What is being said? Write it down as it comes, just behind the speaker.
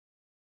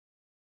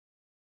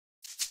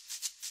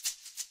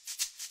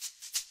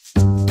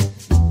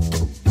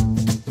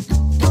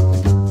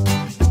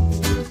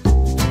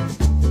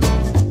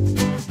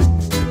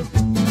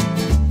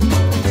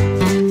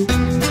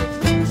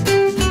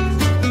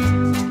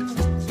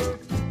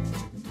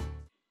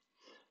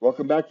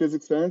Welcome back,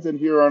 physics fans, and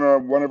here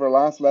on one of our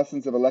last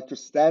lessons of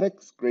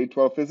electrostatics, grade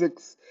 12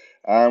 physics,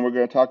 and we're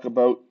going to talk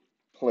about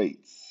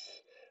plates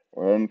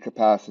and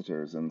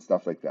capacitors and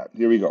stuff like that.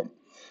 Here we go.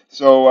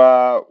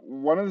 So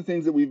one of the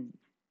things that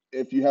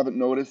if you haven't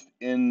noticed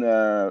in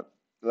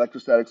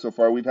electrostatics so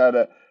far, we've had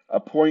a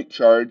point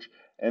charge,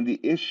 and the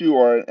issue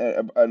or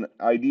an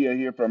idea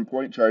here from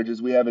point charge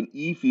is we have an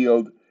E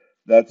field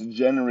that's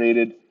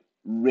generated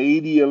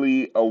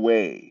radially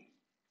away.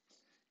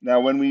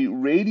 Now, when we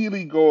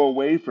radially go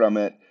away from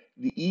it,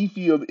 the E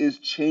field is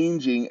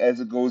changing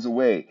as it goes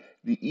away.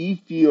 The E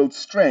field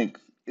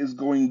strength is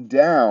going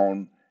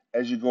down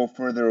as you go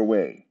further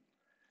away.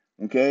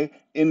 Okay?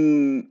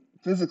 In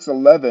physics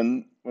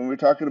 11, when we're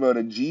talking about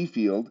a G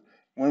field,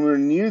 when we're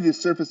near the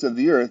surface of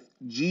the Earth,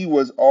 G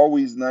was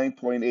always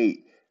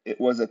 9.8. It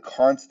was a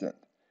constant.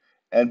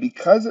 And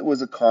because it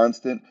was a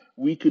constant,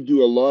 we could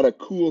do a lot of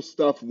cool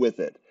stuff with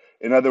it.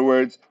 In other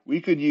words,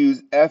 we could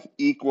use F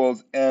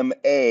equals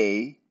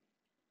ma.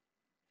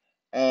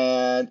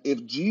 And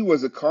if G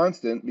was a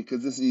constant,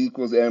 because this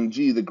equals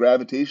mg, the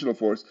gravitational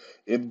force,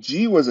 if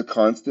G was a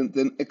constant,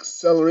 then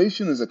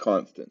acceleration is a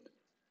constant.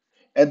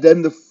 And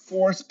then the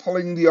force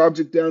pulling the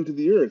object down to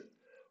the Earth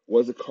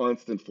was a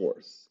constant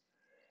force.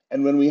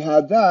 And when we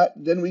had that,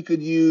 then we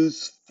could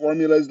use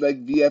formulas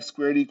like Vf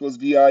squared equals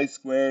Vi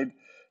squared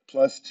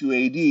plus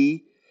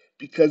 2AD,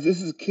 because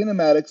this is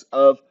kinematics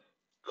of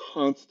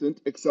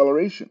constant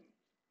acceleration.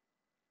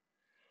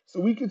 So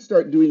we could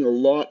start doing a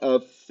lot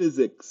of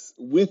physics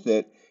with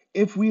it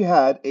if we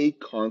had a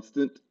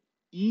constant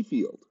E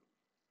field.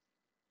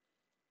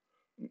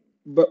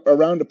 But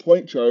around a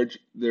point charge,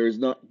 there is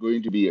not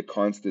going to be a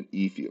constant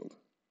E field.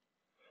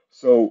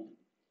 So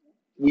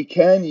you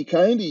kind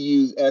of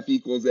use F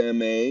equals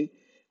ma,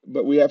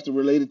 but we have to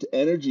relate it to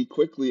energy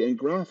quickly and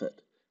graph it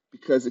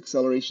because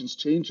acceleration's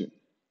changing.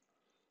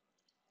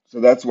 So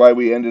that's why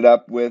we ended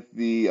up with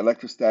the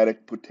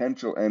electrostatic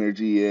potential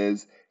energy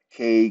is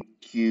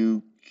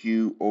KQ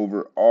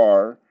over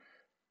R,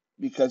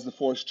 because the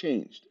force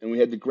changed, and we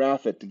had to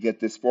graph it to get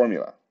this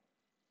formula.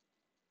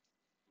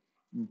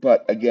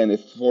 But again,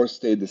 if force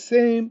stayed the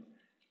same,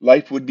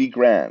 life would be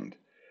grand.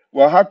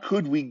 Well, how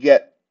could we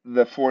get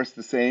the force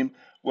the same?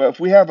 Well,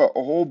 if we have a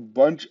whole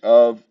bunch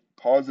of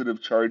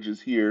positive charges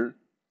here,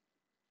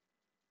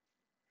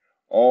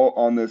 all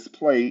on this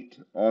plate,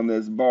 on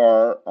this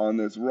bar, on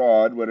this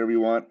rod, whatever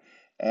you want,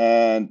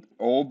 and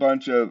a whole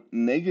bunch of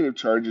negative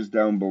charges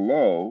down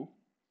below,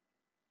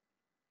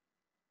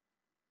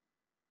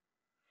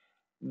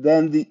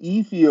 then the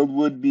E field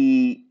would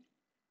be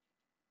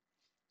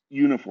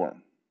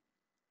uniform,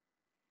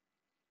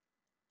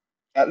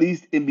 at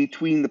least in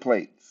between the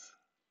plates,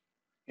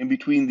 in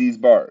between these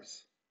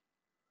bars,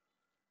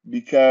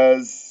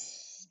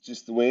 because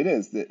just the way it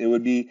is, it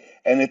would be,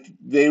 and if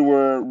they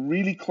were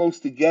really close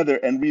together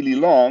and really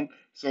long,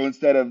 so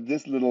instead of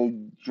this little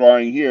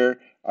drawing here,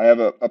 I have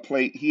a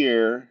plate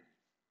here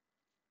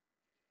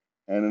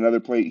and another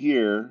plate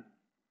here.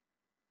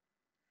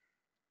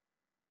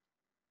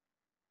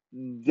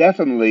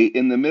 Definitely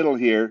in the middle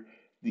here,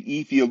 the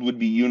E field would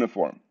be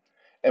uniform.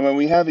 And when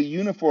we have a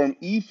uniform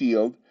E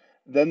field,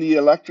 then the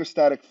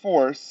electrostatic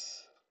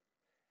force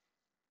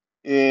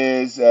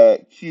is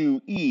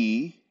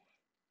QE,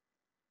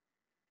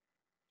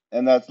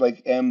 and that's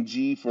like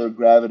mg for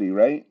gravity,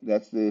 right?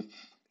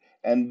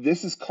 And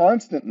this is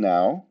constant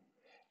now.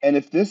 And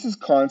if this is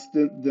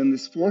constant, then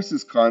this force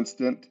is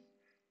constant.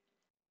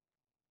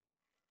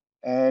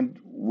 And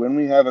when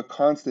we have a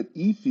constant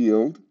E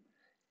field,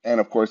 and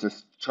of course a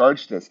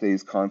charge that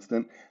stays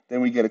constant,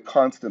 then we get a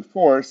constant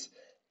force,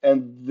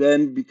 and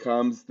then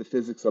becomes the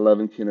physics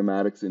 11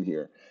 kinematics in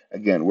here.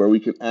 Again, where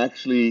we can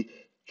actually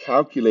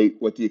calculate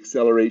what the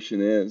acceleration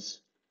is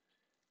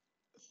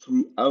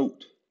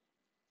throughout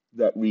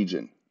that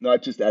region,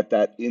 not just at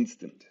that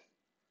instant.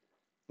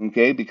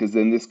 Okay, because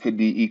then this could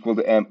be equal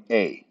to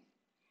ma.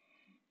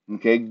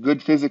 Okay,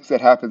 good physics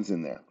that happens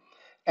in there.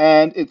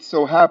 And it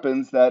so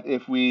happens that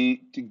if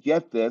to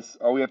get this,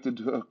 all we have to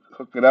do,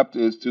 hook it up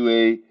is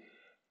to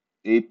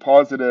a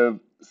positive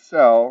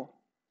cell,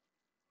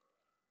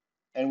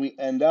 and we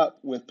end up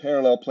with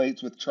parallel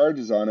plates with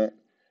charges on it.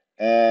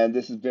 And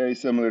this is very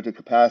similar to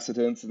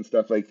capacitance and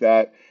stuff like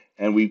that.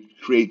 And we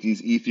create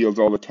these E fields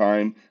all the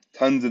time.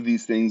 Tons of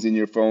these things in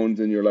your phones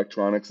and your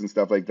electronics and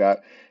stuff like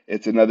that.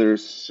 It's another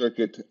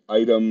circuit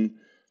item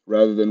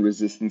rather than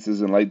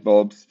resistances and light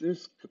bulbs.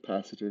 There's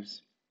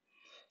capacitors.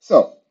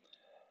 So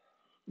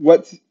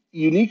what's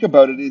unique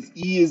about it is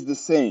E is the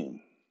same.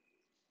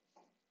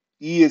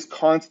 E is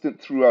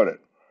constant throughout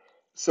it.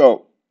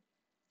 So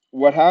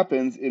what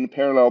happens in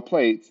parallel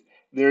plates,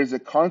 there's a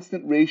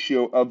constant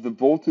ratio of the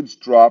voltage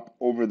drop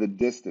over the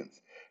distance.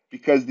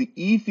 Because the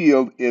E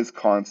field is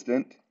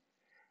constant,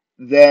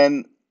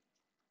 then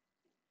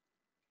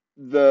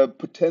the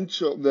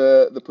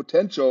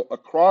potential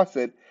across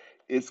it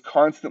is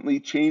constantly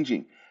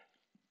changing.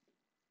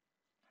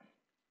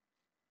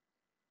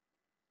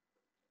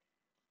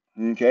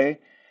 Okay?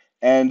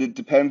 And it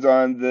depends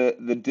on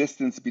the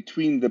distance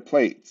between the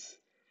plates.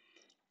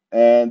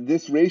 And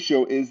this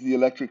ratio is the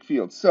electric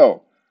field.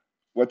 So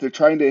what they're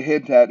trying to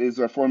hint at is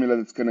our formula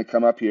that's going to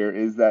come up here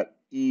is that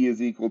E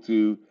is equal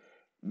to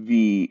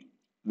V,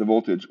 the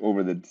voltage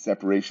over the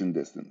separation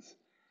distance.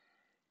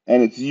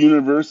 And it's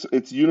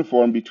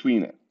uniform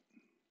between it.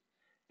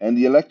 And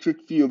the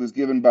electric field is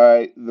given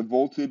by the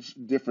voltage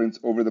difference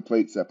over the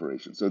plate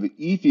separation. So the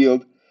E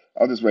field,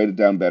 I'll just write it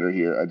down better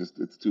here.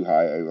 It's too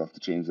high. I'll have to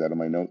change that in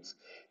my notes.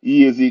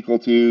 E is equal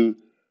to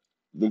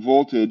the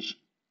voltage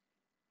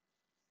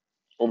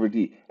over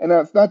D. And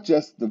now it's not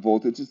just the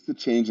voltage, it's the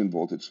change in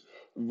voltage.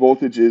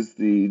 Voltage is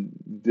the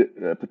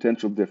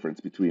potential difference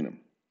between them.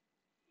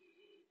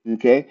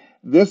 Okay?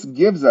 This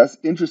gives us,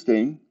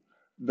 interesting,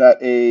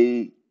 that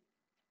a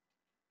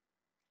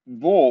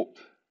volt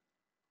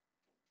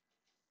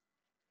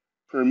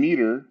per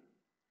meter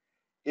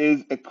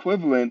is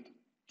equivalent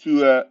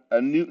to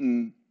a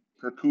Newton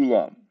per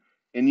Coulomb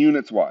in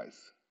units wise.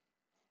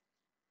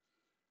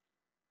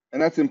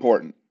 And that's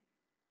important.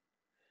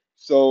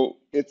 So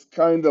it's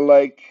kind of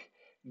like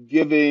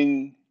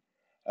giving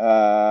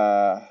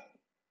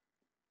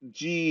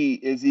G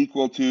is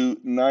equal to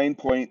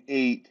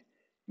 9.8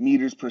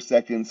 meters per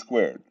second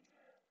squared.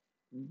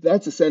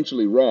 That's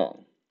essentially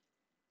wrong,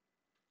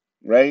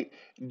 right?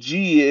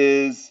 G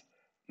is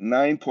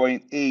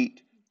 9.8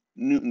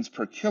 newtons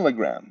per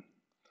kilogram.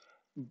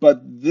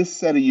 But this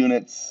set of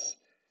units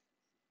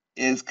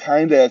is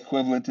kind of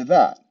equivalent to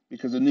that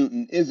because a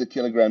Newton is a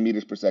kilogram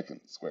meters per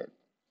second squared.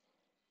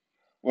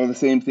 Well, the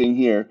same thing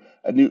here,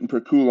 a Newton per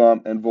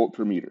Coulomb and volt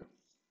per meter.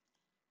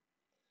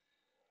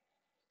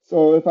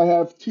 So if I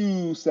have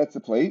two sets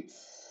of plates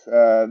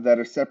that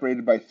are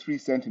separated by 3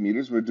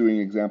 centimeters, we're doing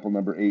example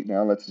number 8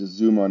 now. Let's just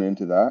zoom on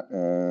into that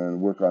and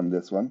work on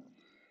this one.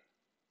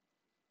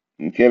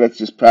 Okay, let's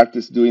just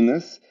practice doing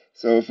this.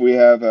 So if we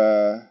have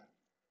a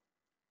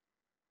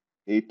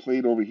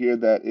plate over here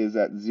that is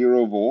at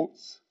 0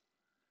 volts,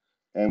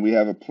 and we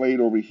have a plate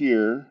over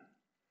here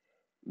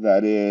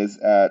that is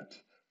at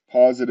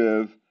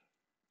positive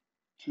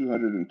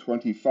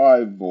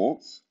 225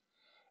 volts,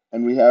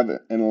 and we have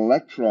an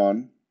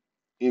electron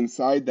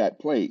inside that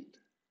plate.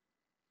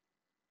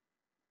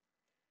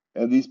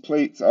 And these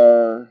plates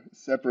are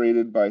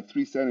separated by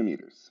 3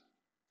 centimeters.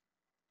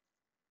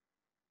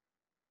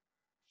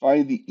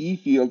 Find the E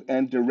field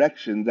and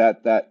direction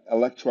that that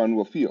electron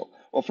will feel.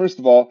 Well, first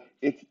of all,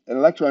 if an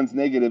electron's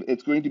negative,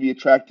 it's going to be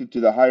attracted to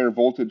the higher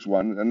voltage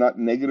one, and not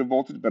negative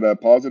voltage, but a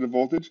positive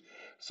voltage.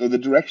 So the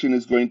direction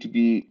is going to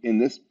be, in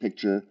this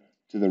picture,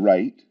 to the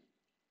right,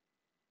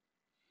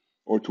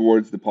 or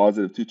towards the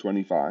positive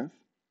 225.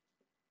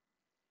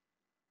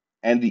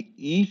 And the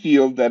E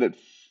field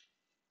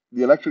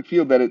the electric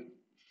field that it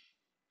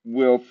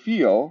will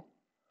feel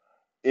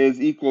is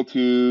equal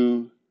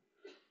to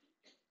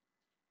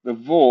the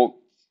volt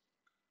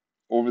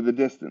over the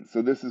distance.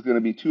 So this is going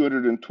to be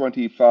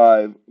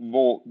 225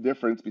 volt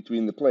difference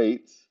between the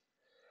plates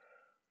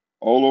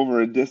all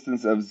over a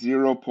distance of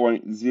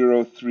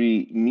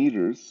 0.03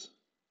 meters.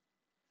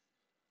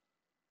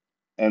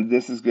 And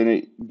this is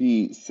going to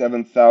be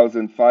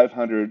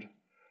 7,500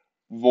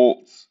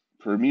 volts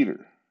per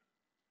meter.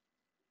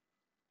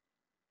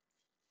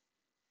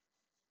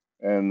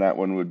 And that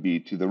one would be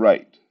to the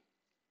right.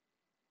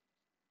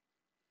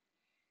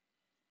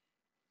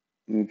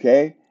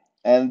 Okay?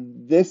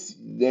 And this,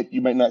 that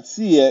you might not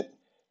see it,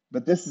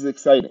 but this is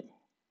exciting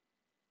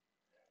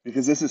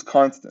because this is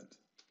constant.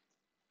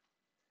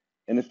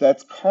 And if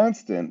that's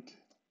constant,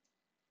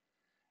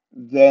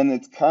 then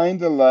it's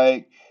kind of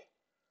like,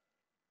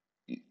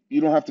 you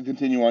don't have to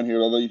continue on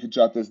here, although you could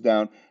jot this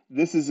down.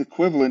 This is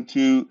equivalent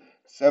to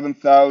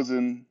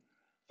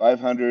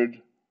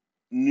 7,500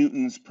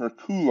 newtons per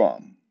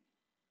Coulomb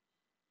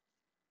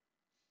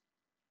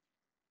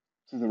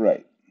to the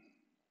right.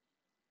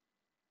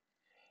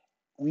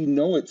 We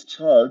know it's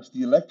charged,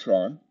 the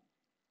electron,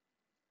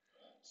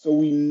 so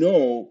we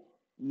know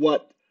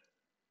what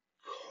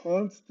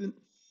constant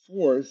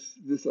force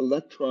this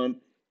electron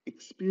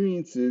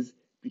experiences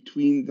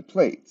between the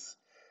plates,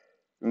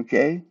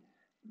 okay?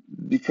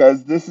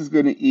 Because this is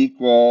going to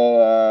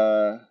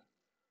equal,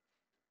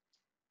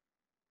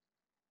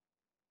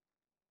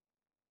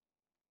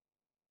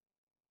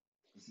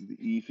 this is the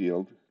E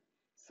field,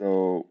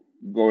 so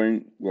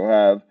we'll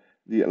have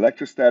the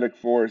electrostatic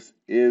force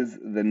is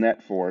the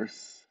net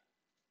force,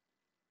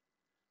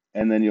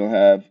 and then you'll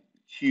have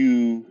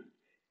QE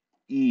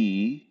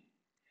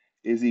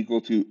is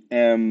equal to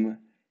MA.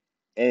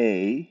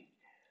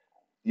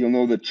 You'll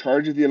know the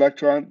charge of the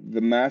electron,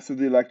 the mass of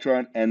the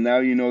electron, and now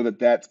you know that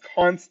that's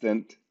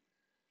constant.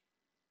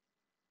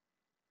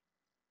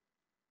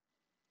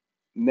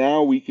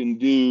 Now we can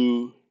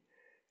do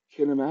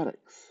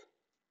kinematics.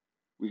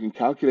 We can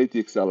calculate the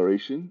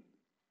acceleration.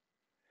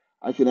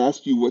 I can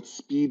ask you what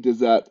speed does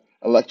that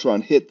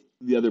electron hit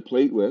the other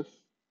plate with?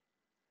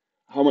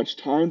 How much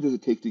time does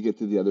it take to get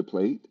to the other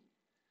plate?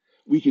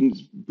 We can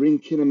bring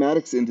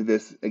kinematics into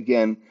this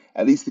again,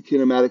 at least the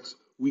kinematics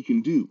we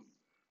can do.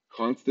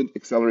 Constant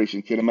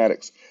acceleration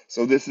kinematics.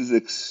 So this is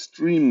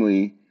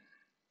extremely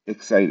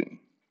exciting.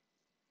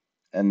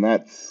 And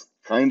that's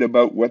kind of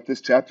about what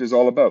this chapter is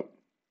all about.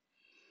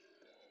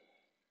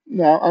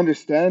 Now,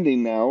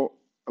 understanding now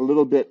a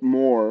little bit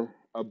more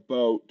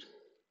about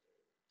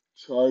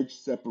charge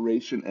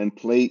separation and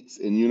plates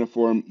and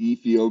uniform E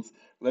fields,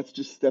 let's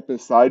just step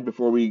aside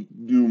before we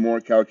do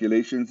more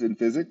calculations in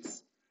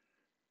physics.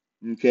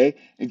 Okay,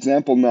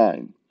 example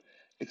 9.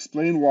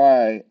 Explain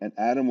why an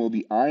atom will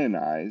be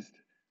ionized,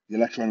 the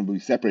electron will be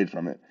separated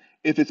from it,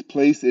 if it's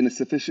placed in a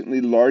sufficiently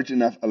large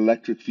enough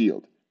electric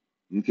field.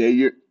 Okay,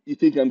 you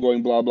think I'm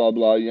going blah, blah,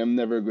 blah. I'm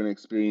never going to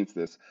experience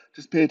this.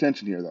 Just pay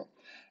attention here, though.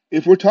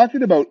 If we're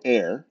talking about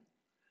air,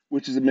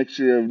 which is a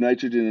mixture of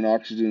nitrogen and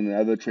oxygen and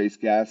other trace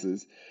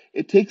gases,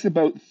 it takes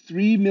about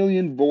 3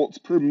 million volts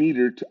per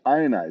meter to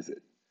ionize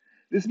it.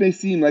 This may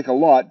seem like a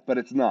lot, but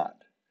it's not.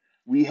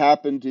 We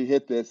happen to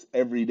hit this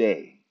every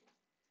day.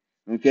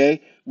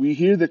 Okay? We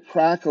hear the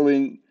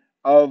crackling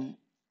of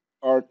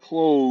our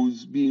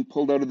clothes being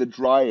pulled out of the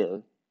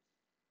dryer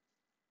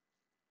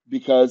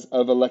because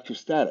of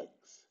electrostatics.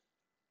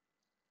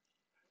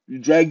 You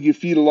drag your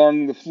feet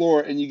along the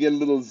floor and you get a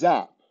little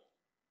zap.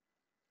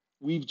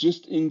 We've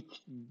just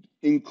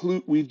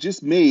we've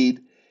just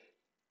made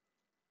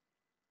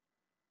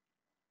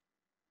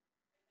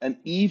an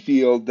E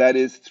field that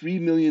is 3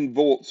 million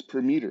volts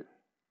per meter.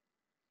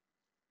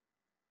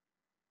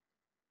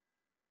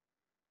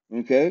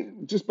 Okay?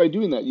 Just by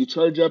doing that, you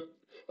charge up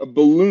a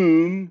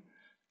balloon,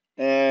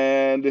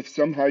 and if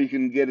somehow you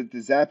can get it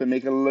to zap and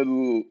make a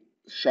little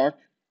shock,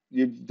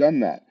 you've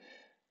done that.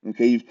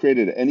 Okay, you've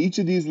created it. And each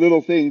of these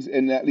little things,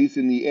 and at least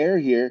in the air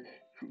here,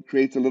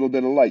 creates a little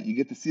bit of light. You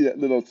get to see that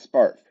little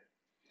spark.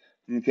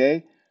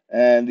 Okay?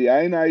 And the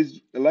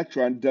ionized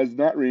electron does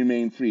not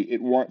remain free.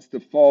 It wants to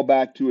fall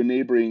back to a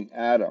neighboring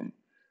atom.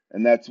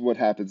 And that's what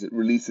happens. It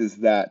releases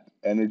that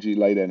energy,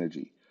 light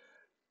energy.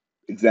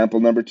 Example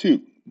number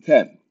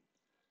 10.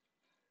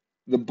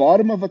 The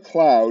bottom of a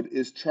cloud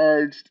is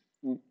charged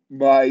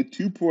by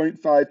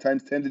 2.5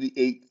 times 10 to the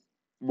 8th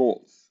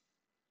volts.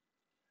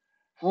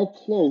 How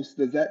close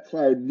does that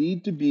cloud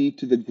need to be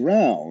to the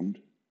ground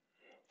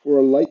for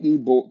a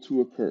lightning bolt to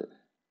occur?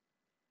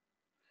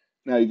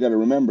 Now you got to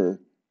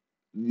remember,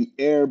 the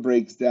air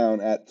breaks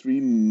down at 3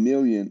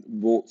 million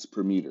volts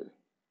per meter.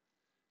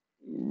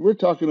 We're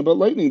talking about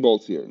lightning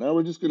bolts here. Now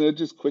we're just going to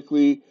just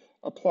quickly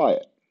apply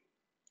it.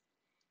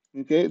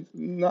 Okay, it's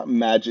not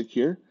magic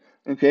here.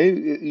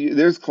 Okay,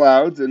 there's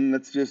clouds, and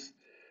let's just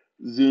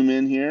zoom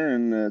in here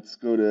and let's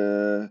go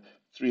to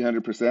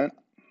 300%.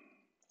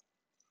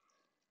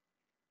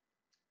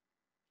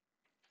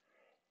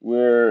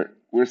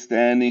 We're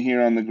standing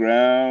here on the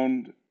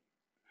ground,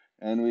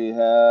 and we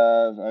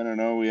have, I don't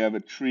know, we have a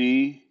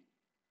tree,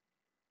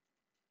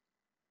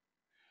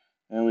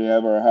 and we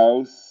have our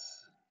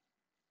house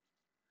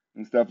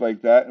and stuff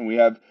like that, and we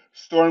have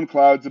storm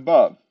clouds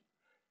above,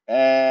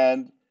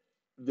 and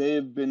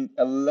they've been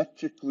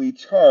electrically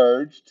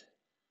charged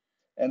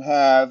and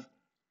have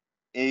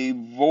a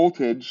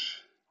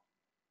voltage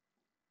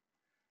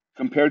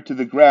compared to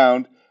the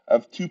ground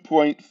of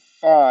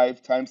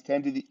 2.5 times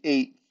 10 to the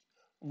 8th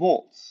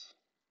volts.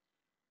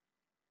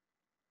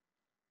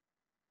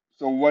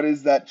 So what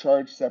is that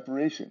charge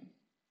separation?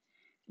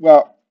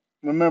 Well,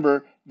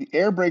 remember, the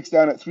air breaks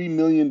down at 3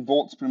 million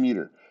volts per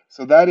meter.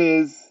 So that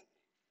is,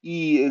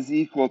 E is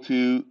equal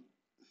to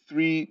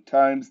 3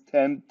 times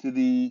 10 to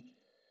the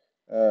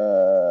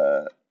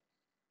 6th,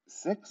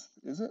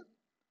 is it?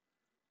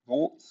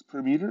 Volts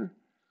per meter?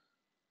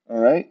 All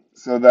right,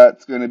 so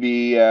that's going to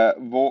be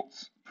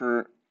volts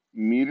per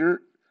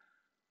meter.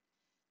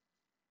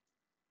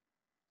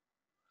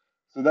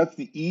 So that's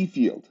the E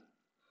field.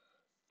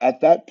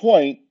 At that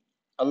point,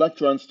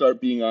 electrons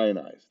start being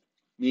ionized,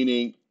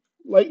 meaning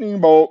lightning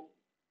bolt.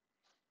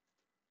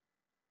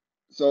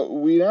 So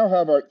we now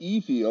have our E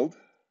field,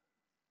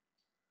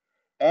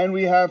 and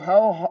we have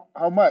how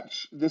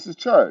much this is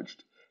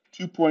charged,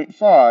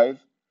 2.5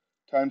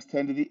 times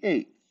 10 to the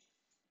 8th.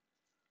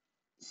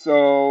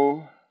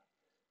 So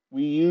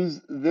we use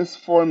this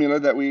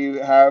formula that we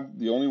have,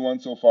 the only one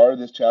so far,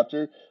 this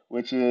chapter,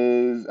 which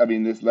is,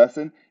 this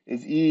lesson,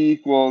 is E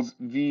equals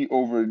V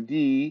over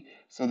D.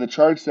 So the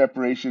charge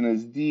separation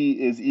is D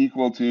is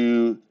equal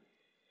to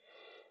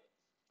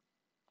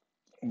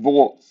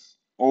volts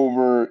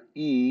over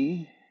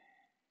E.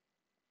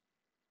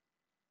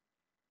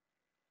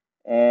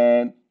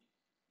 And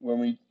when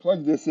we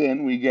plug this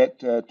in, we get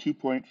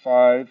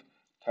 2.5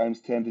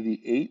 times 10 to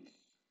the 8th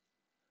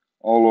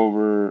all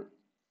over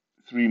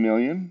 3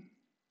 million.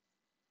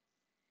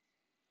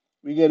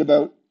 We get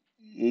about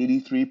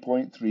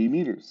 83.3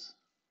 meters.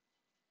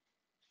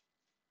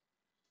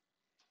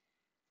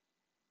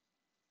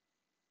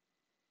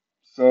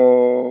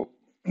 So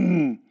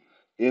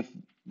if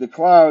the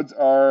clouds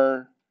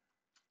are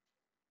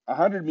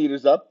 100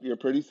 meters up, you're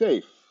pretty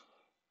safe.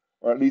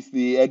 Or at least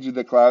the edge of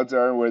the clouds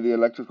are where the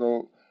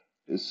electrical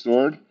is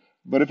stored.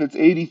 But if it's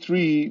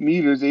 83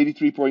 meters,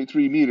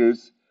 83.3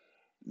 meters,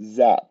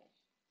 zap.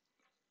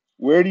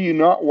 Where do you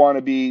not want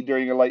to be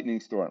during a lightning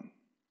storm?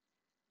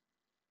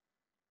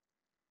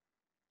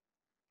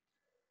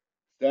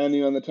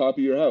 Standing on the top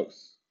of your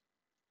house.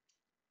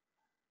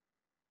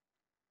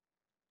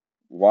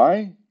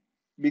 Why?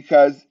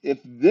 because if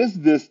this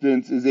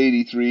distance is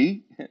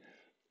 83,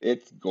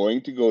 it's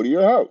going to go to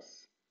your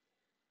house.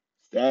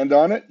 Stand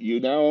on it, you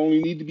now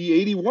only need to be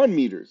 81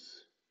 meters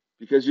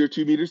because you're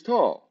 2 meters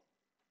tall.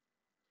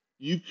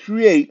 You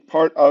create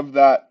part of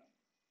that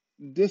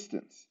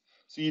distance.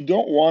 So you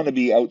don't want to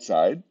be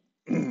outside.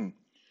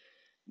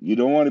 You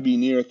don't want to be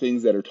near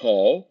things that are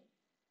tall.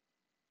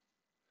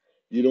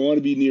 You don't want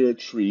to be near a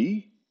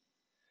tree.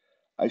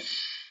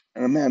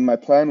 And man, my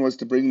plan was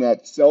to bring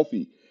that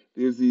selfie.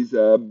 There's these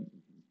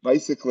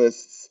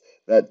bicyclists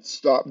that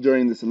stopped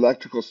during this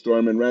electrical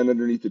storm and ran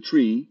underneath a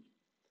tree.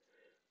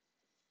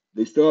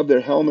 They still have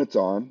their helmets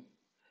on,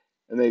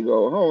 and they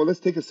go, "Oh,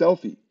 let's take a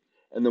selfie."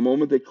 And the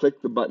moment they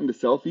clicked the button to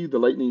selfie, the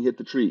lightning hit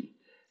the tree.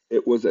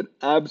 It was an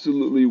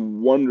absolutely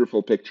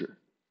wonderful picture.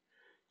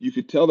 You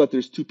could tell that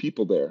there's two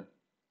people there,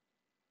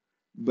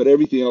 but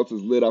everything else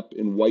is lit up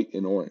in white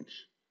and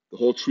orange. The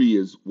whole tree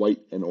is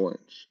white and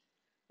orange.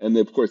 And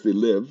of course, they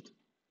lived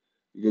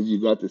because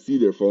you got to see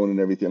their phone and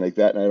everything like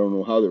that. And I don't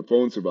know how their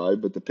phone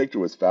survived, but the picture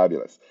was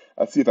fabulous.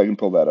 I'll see if I can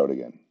pull that out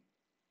again.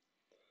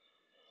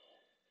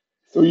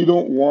 So you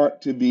don't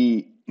want to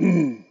be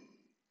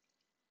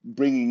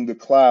bringing the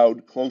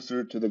cloud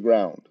closer to the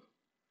ground.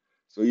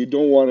 So you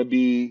don't want to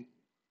be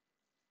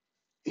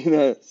in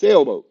a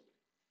sailboat.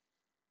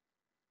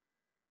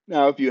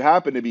 Now, if you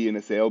happen to be in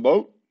a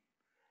sailboat,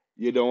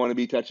 you don't want to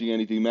be touching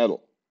anything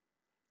metal.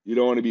 You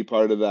don't want to be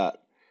part of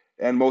that.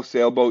 And most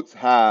sailboats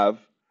have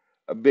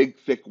a big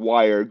thick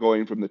wire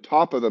going from the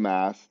top of the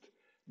mast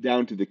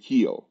down to the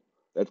keel.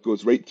 That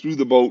goes right through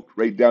the boat,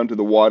 right down to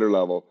the water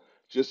level,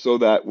 just so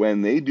that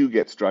when they do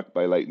get struck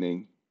by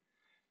lightning,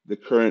 the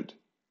current,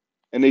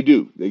 and they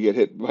get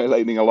hit by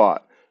lightning a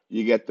lot.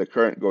 You get the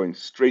current going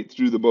straight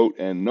through the boat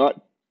and not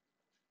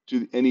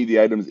to any of the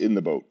items in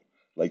the boat,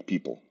 like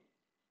people.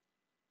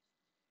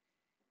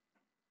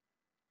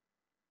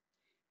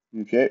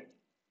 Okay,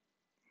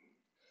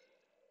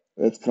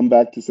 let's come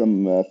back to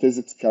some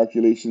physics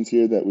calculations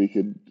here that we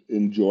could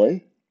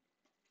enjoy,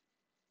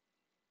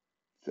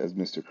 says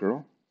Mr.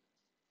 Curl.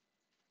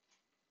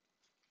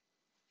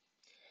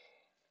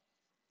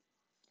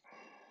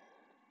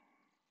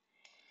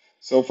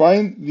 So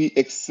find the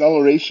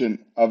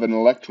acceleration of an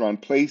electron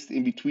placed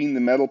in between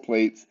the metal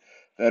plates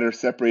that are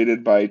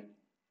separated by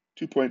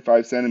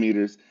 2.5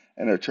 centimeters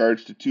and are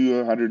charged to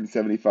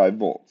 275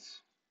 volts.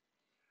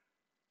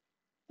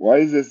 Why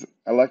is this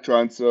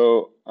electron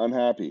so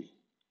unhappy?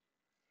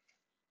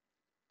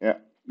 Yeah,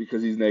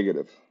 because he's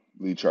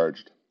negatively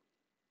charged.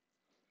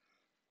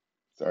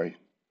 Sorry.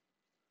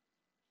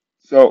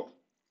 So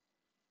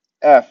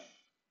F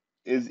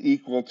is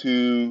equal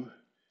to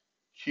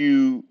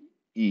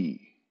QE,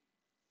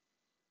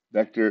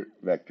 vector,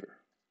 vector.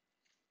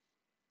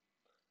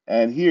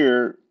 And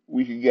here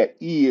we could get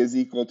E is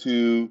equal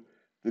to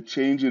the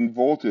change in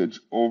voltage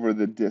over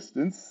the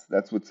distance.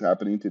 That's what's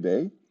happening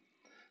today.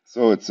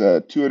 So it's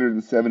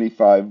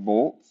 275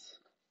 volts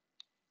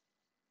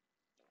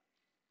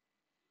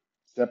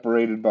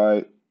separated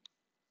by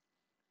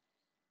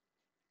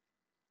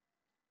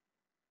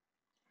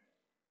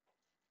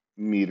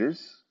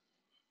meters,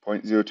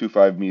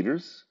 0.025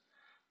 meters.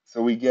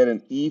 So we get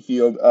an E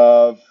field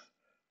of,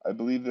 I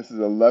believe this is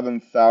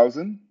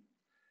 11,000.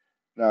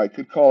 Now I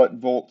could call it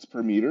volts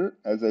per meter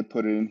as I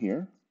put it in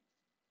here.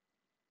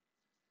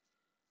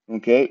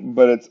 Okay,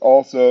 but it's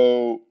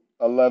also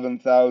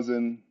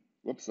 11,000,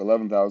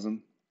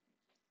 11,000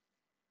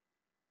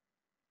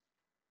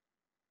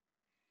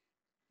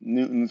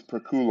 newtons per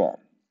coulomb.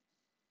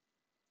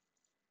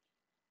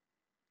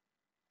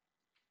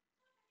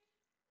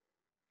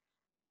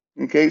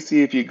 Okay,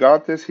 see if you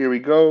got this. Here we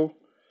go.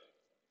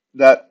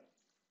 That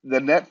the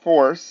net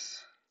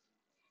force,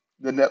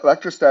 the net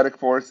electrostatic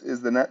force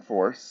is the net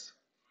force.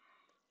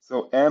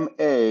 So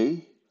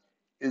MA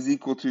is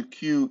equal to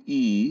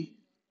QE.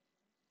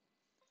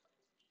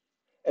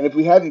 And if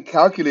we hadn't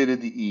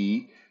calculated the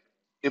E,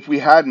 if we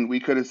hadn't, we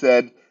could have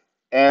said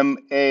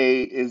MA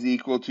is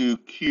equal to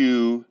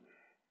Q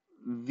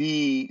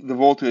V, the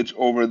voltage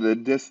over the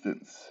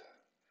distance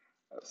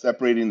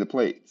separating the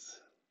plates.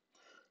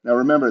 Now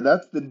remember,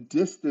 that's the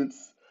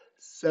distance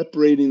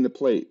separating the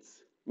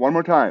plates. One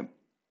more time.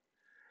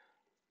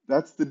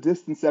 That's the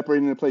distance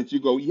separating the plates.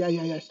 You go,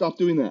 yeah, stop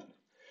doing that.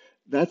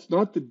 That's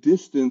not the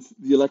distance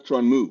the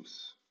electron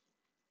moves.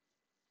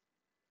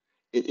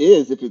 It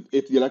is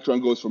if the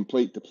electron goes from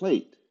plate to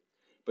plate,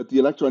 but the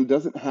electron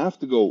doesn't have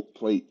to go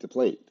plate to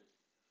plate.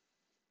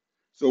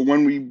 So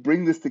when we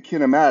bring this to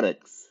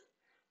kinematics,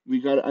 we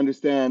got to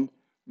understand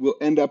we'll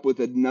end up with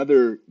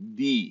another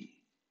D.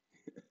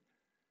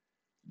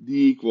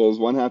 D equals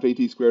 1/2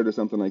 AT squared or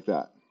something like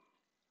that.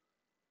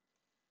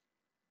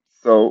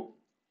 So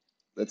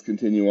let's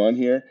continue on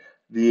here.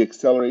 The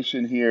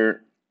acceleration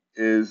here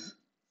is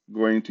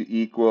going to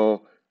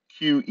equal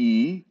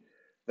QE.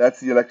 That's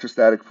the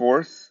electrostatic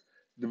force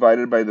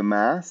divided by the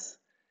mass.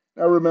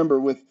 Now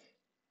remember,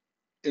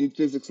 in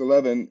physics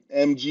 11,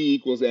 mg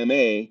equals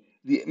ma.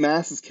 The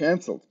mass is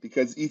canceled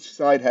because each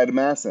side had a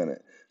mass in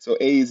it. So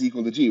A is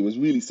equal to G. It was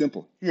really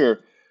simple.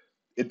 Here,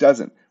 it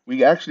doesn't.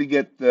 we actually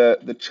get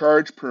the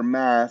charge per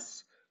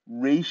mass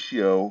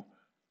ratio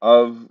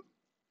of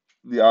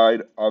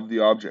the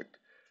object.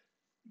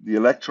 The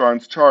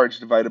electron's charge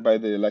divided by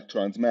the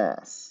electron's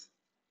mass.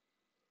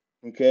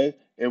 Okay,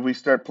 if we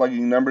start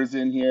plugging numbers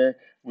in here,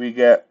 we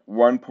get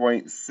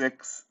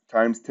 1.6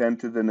 times 10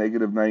 to the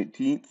negative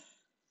 19th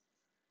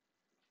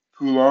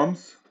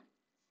coulombs.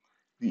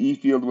 The E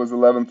field was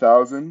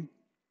 11,000,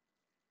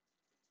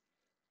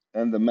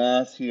 and the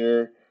mass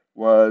here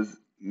was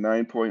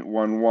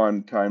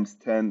 9.11 times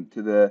 10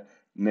 to the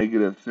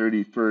negative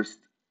 31st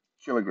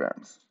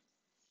kilograms.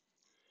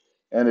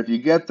 And if you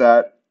get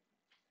that,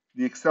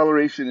 the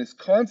acceleration is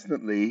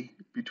constantly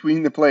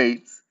between the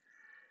plates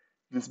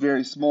this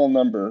very small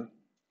number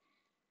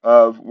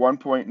of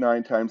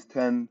 1.9 times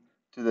 10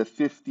 to the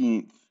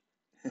 15th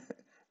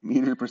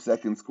meter per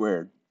second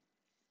squared.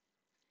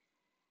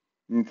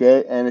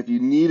 Okay, and if you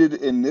needed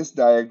in this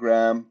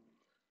diagram,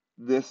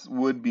 this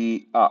would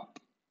be up,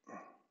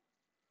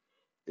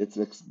 its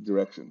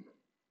direction.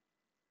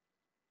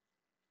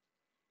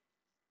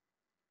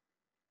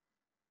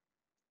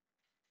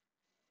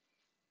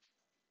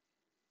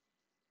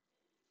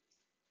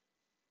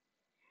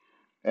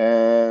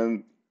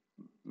 And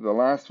the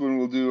last one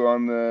we'll do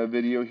on the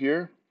video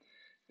here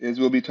is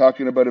we'll be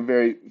talking about a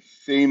very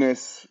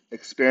famous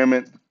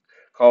experiment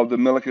called the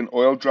Millikan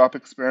oil drop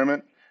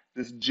experiment.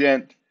 This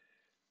gent,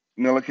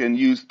 Millikan,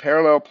 used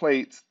parallel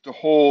plates to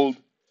hold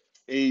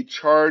a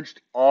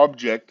charged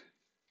object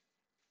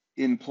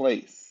in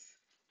place,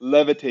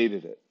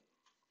 levitated it.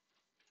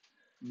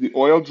 The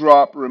oil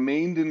drop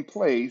remained in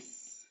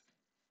place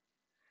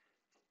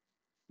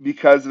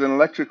because of an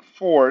electric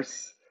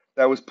force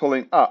that was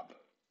pulling up,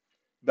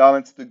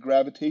 balanced the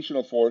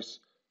gravitational force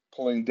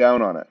pulling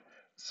down on it.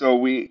 So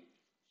we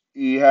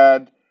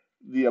had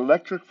the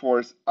electric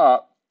force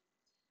up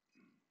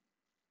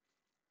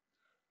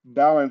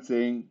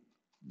balancing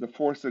the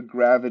force of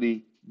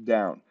gravity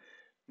down.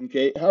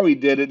 Okay, how he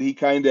did it, he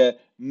kind of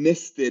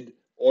misted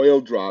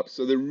oil drops,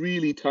 so they're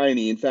really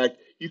tiny. In fact,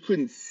 you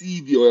couldn't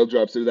see the oil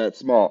drops, they're that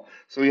small.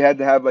 So he had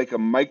to have like a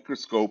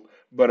microscope,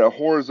 but a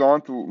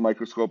horizontal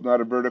microscope,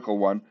 not a vertical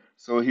one.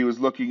 So he was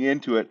looking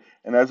into it,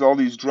 and as all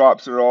these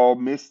drops are all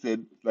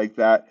misted like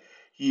that,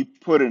 he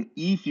put an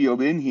E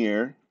field in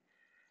here,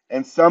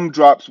 and some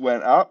drops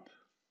went up,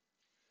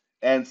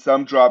 and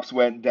some drops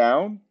went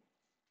down.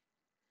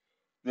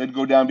 They'd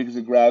go down because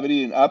of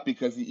gravity and up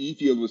because the E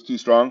field was too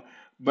strong,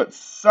 but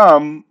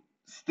some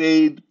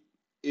stayed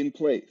in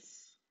place.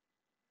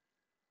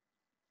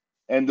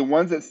 And the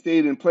ones that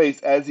stayed in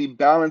place, as he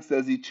balanced,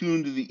 as he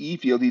tuned to the E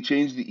field, he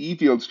changed the E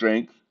field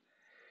strength,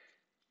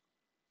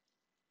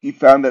 he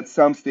found that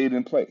some stayed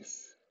in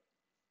place.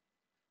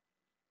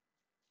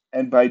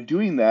 And by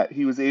doing that,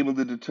 he was able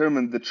to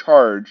determine the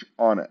charge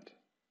on it.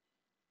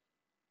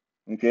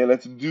 Okay,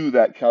 let's do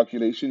that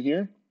calculation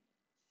here.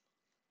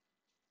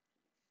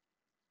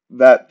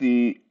 That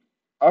the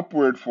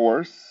upward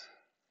force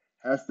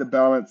has to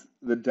balance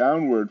the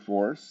downward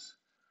force.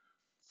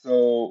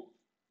 So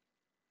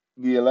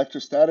the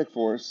electrostatic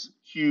force,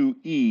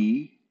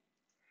 QE,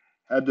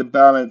 had to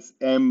balance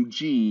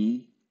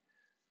mg.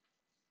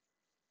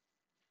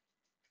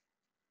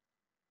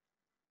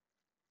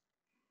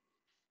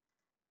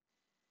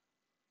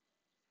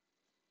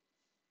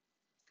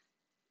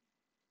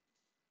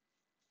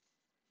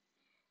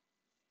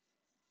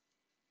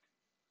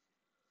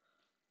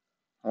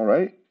 All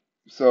right,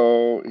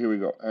 so here we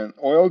go. An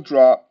oil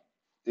drop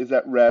is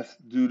at rest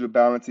due to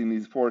balancing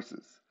these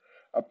forces.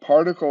 A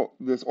particle,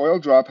 this oil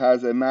drop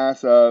has a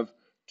mass of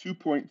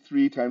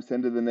 2.3 times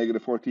 10 to the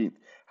negative 14th.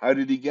 How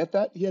did he get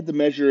that? He had to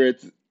measure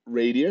its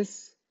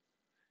radius,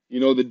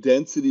 the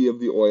density of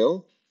the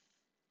oil,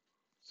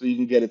 so you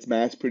can get its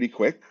mass pretty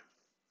quick.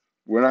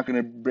 We're not going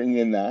to bring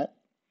in that.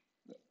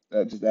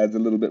 That just adds a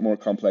little bit more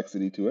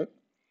complexity to it.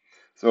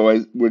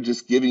 So we're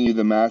just giving you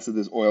the mass of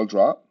this oil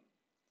drop.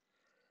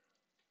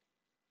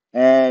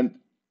 And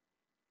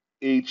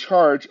a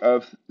charge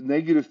of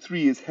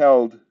 -3 is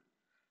held,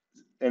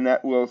 and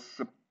that will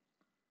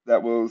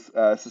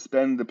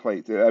suspend the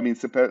plate.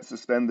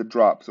 Suspend the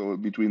drop, so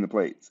between the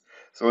plates.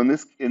 So in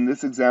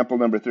this example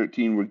number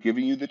 13, we're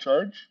giving you the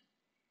charge.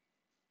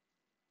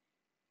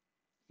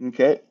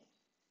 Okay,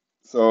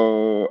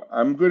 so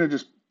I'm going to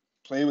just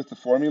play with the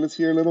formulas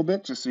here a little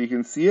bit, just so you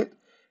can see it.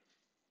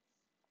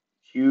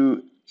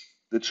 Q,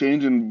 the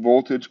change in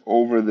voltage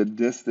over the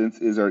distance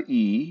is our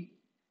E,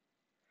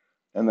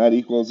 and that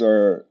equals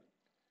our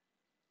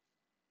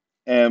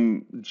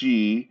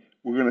mg.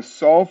 We're going to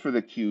solve for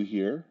the Q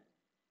here.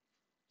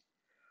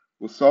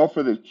 We'll solve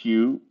for the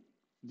Q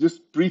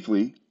just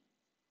briefly,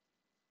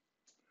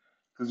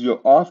 because you'll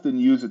often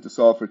use it to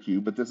solve for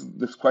Q, but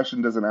this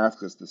question doesn't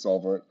ask us to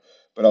solve for it,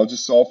 but I'll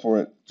just solve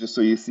for it just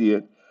so you see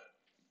it.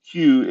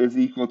 Q is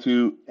equal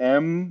to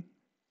mgd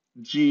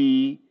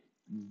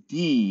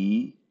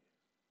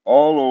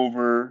all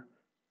over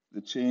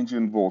the change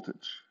in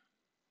voltage.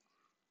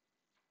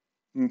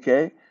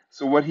 Okay,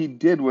 so what he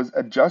did was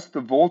adjust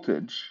the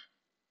voltage.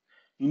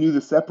 He knew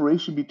the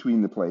separation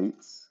between the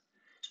plates.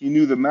 He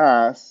knew the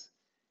mass.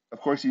 of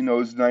course he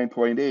knows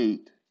 9.8,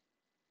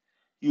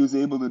 he was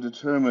able to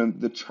determine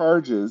the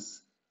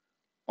charges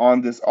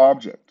on this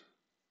object.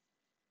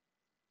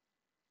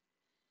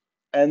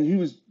 And he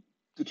was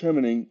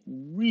determining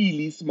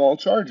really small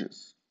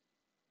charges.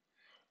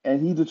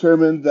 And he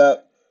determined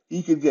that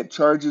he could get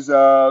charges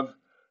of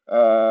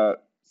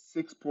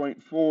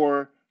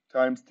 6.4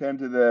 times 10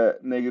 to the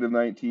negative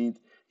 19th.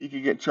 He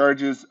could get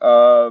charges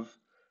of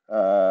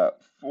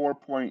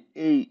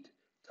 4.8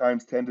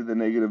 times 10 to the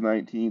negative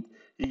 19th.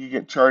 He could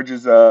get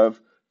charges of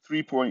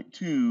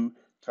 3.2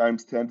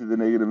 times 10 to the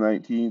negative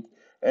 19th.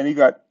 And he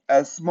got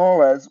as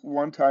small as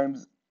 1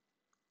 times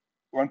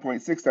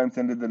 1.6 times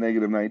 10 to the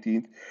negative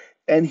 19th.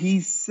 And he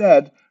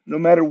said no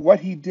matter what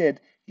he did,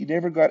 he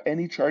never got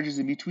any charges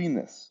in between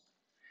this.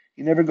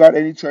 He never got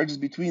any charges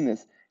between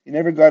this. He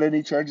never got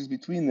any charges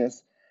between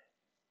this.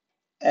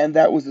 And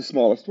that was the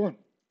smallest one.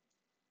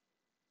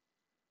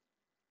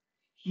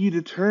 He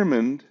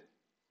determined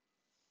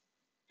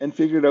and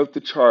figured out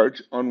the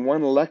charge on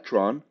one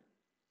electron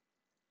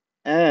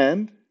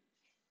and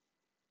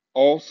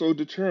also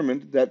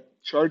determined that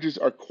charges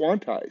are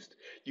quantized.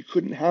 You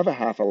couldn't have a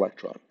half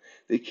electron.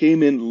 They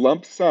came in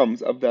lump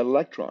sums of that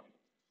electron.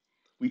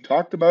 We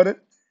talked about it.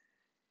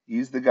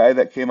 He's the guy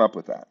that came up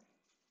with that.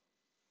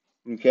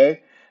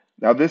 Okay?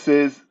 Now this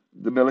is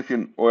the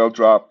Millikan oil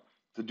drop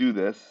to do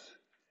this.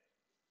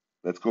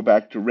 Let's go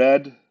back to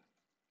red.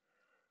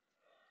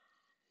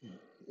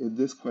 In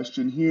this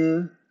question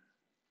here,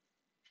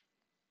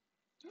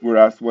 we're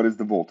asked what is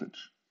the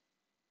voltage.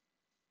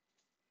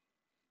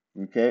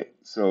 Okay,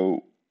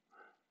 so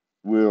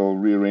we'll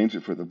rearrange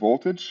it for the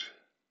voltage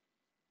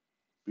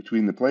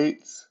between the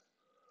plates.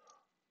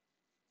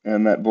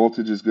 And that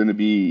voltage is going to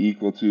be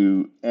equal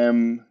to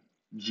mg,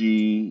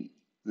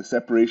 the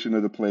separation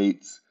of the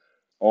plates,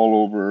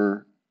 all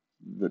over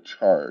the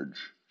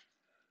charge.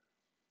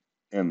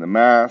 And the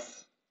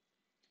mass,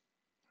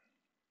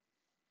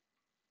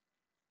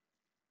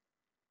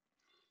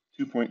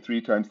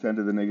 2.3 times 10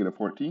 to the negative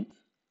 14th.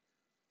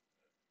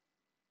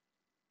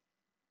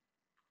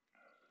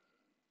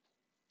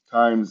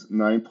 Times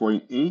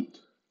 9.8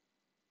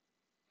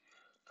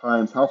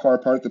 times how far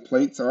apart the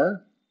plates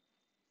are,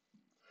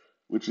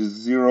 which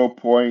is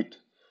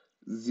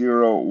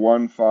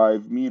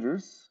 0.015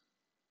 meters,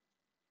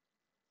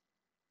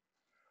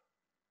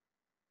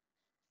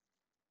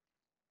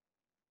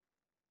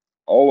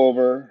 all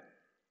over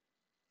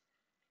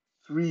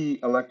 3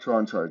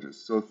 electron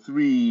charges. So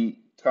 3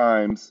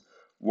 times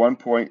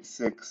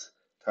 1.6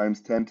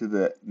 times 10 to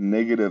the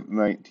negative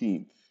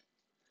 19th.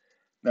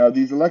 Now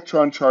these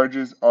electron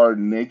charges are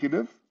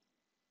negative.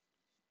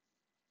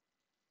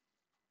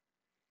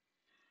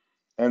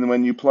 And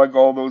when you plug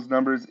all those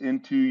numbers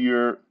into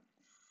your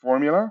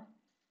formula,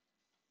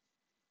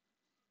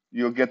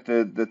 you'll get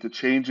that the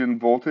change in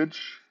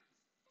voltage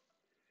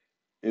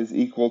is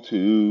equal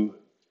to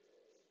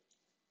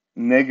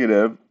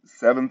negative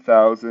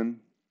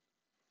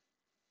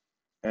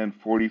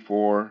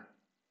 7,044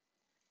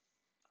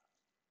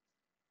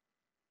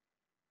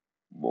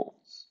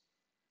 volts.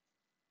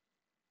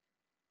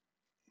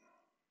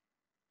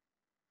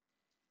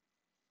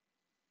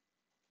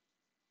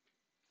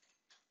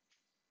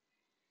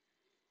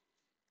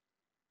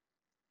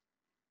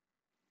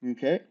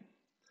 Okay,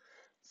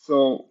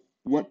 so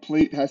what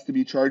plate has to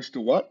be charged to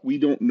what? We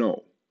don't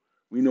know.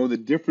 We know the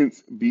difference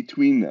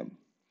between them.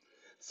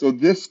 So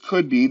this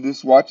could be,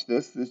 watch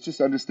this, let's just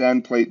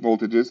understand plate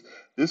voltages.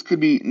 This could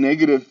be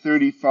negative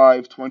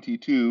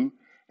 3522,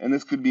 and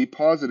this could be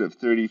positive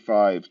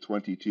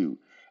 3522.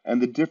 And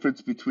the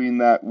difference between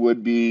that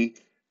would be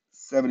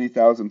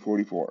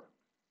 70,044.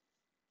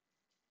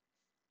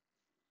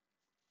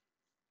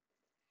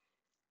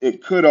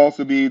 It could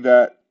also be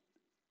that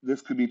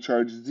this could be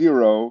charged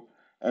 0,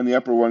 and the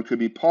upper one could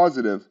be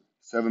positive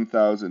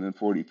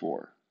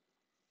 7,044.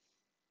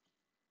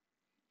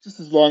 Just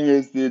as long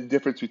as the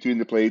difference between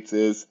the plates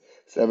is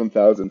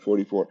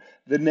 7,044.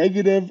 The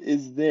negative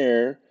is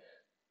there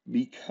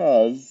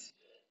because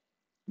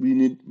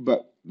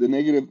but the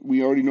negative,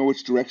 we already know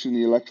which direction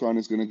the electron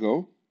is going to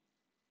go,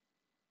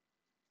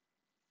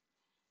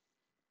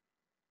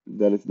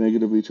 that it's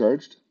negatively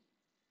charged.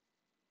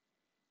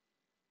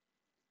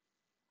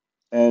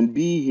 And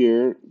B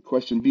here,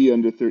 question B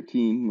under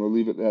 13, we'll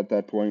leave it at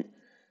that point.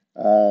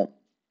 It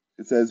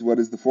says, what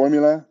is the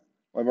formula?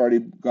 I've already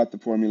got the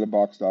formula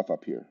boxed off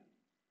up here.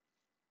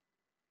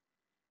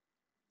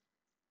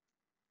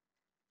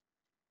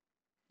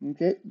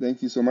 Okay,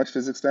 thank you so much,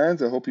 physics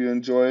fans. I hope you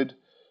enjoyed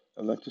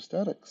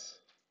electrostatics.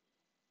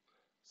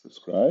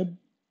 Subscribe,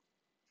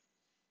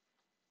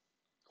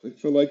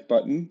 click the like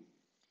button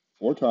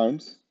 4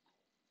 times,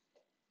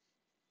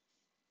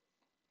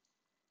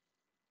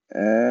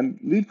 and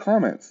leave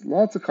comments.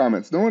 Lots of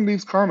comments. No one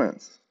leaves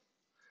comments.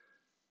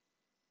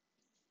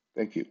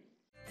 Thank you.